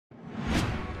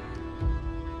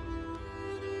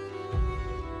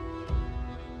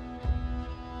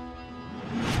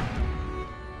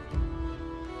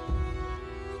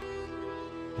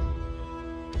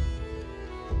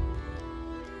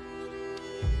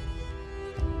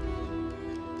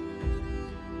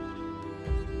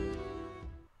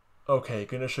Okay,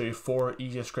 going to show you 4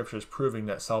 easy scriptures proving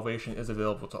that salvation is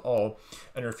available to all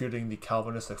and refuting the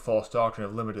Calvinistic false doctrine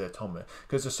of limited atonement.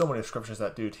 Because there's so many scriptures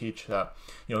that do teach that,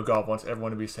 God wants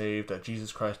everyone to be saved, that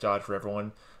Jesus Christ died for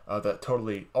everyone, that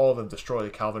totally, all of them destroy the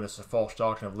Calvinistic false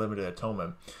doctrine of limited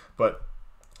atonement. But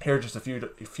here are just a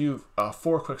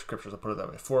 4 quick scriptures, I'll put it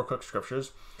that way, 4 quick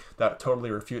scriptures that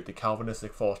totally refute the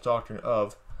Calvinistic false doctrine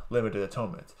of limited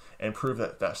atonement and prove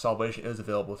that salvation is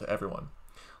available to everyone.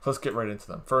 So let's get right into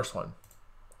them. First one,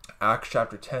 Acts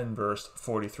chapter 10, verse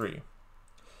 43.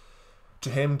 To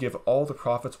him give all the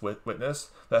prophets witness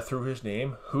that through his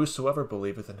name whosoever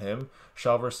believeth in him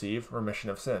shall receive remission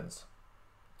of sins.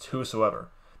 It's whosoever,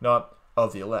 not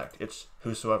of the elect. It's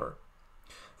whosoever.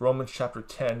 Romans chapter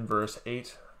 10, verse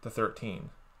 8 to 13.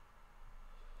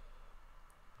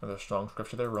 Another strong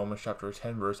scripture there, Romans chapter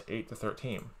 10, verse 8 to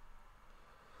 13.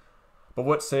 But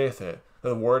what saith it? That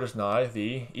the word is nigh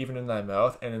thee, even in thy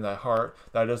mouth and in thy heart,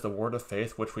 that is the word of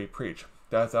faith which we preach.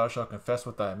 That thou shalt confess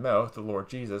with thy mouth the Lord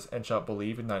Jesus, and shalt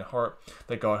believe in thine heart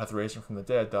that God hath raised him from the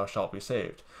dead, thou shalt be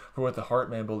saved. For with the heart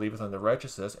man believeth unto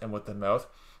righteousness, and with the mouth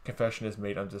confession is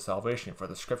made unto salvation. For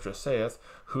the scripture saith,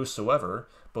 whosoever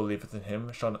believeth in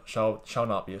him shall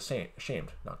not be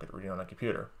ashamed. Not good reading on a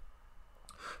computer.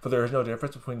 For there is no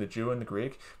difference between the Jew and the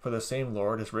Greek, for the same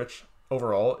Lord is rich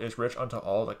over all, is rich unto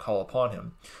all that call upon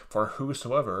him. For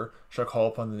whosoever shall call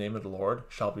upon the name of the Lord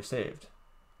shall be saved.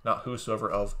 Not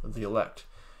whosoever of the elect.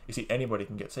 You see, anybody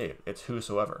can get saved. It's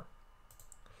whosoever.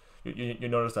 You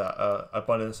notice that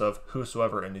abundance of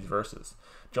whosoever in these verses.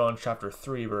 John chapter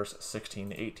 3, verse 16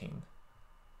 to 18.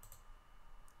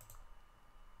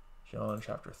 John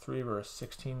chapter 3, verse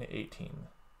 16 to 18.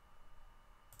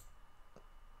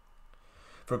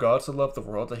 For God so loved the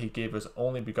world that he gave his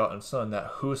only begotten Son, that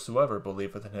whosoever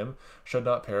believeth in him should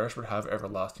not perish but have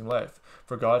everlasting life.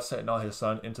 For God sent not his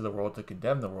Son into the world to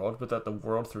condemn the world, but that the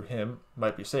world through him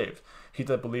might be saved. He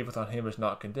that believeth on him is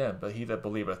not condemned, but he that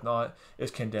believeth not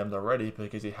is condemned already,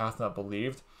 because he hath not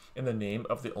believed in the name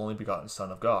of the only begotten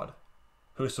Son of God.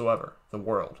 Whosoever, the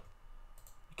world.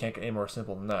 You can't get any more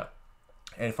simple than that.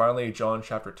 And finally, John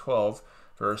chapter 12,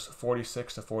 verse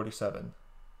 46 to 47.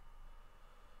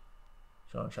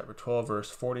 John chapter 12, verse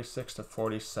 46 to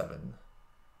 47.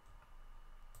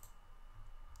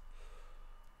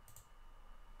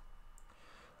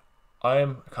 I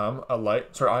am come a light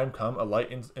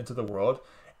into the world,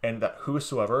 and that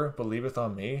whosoever believeth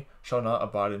on me shall not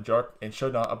abide in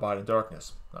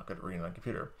darkness. Not good at reading on a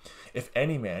computer. If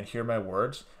any man hear my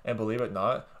words and believe it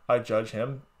not, I judge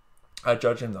him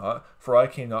not, for I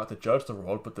came not to judge the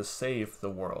world, but to save the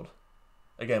world.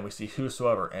 Again, we see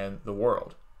whosoever and the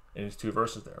world in these 2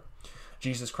 verses there.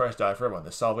 Jesus Christ died for everyone.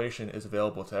 The salvation is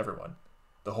available to everyone,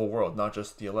 the whole world, not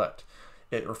just the elect.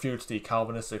 It refutes the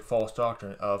Calvinistic false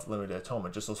doctrine of limited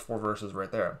atonement, just those 4 verses right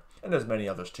there. And there's many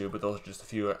others too, but those are just a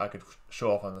few I could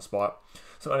show off on the spot.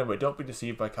 So anyway, don't be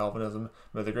deceived by Calvinism.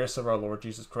 May the grace of our Lord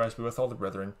Jesus Christ be with all the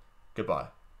brethren. Goodbye.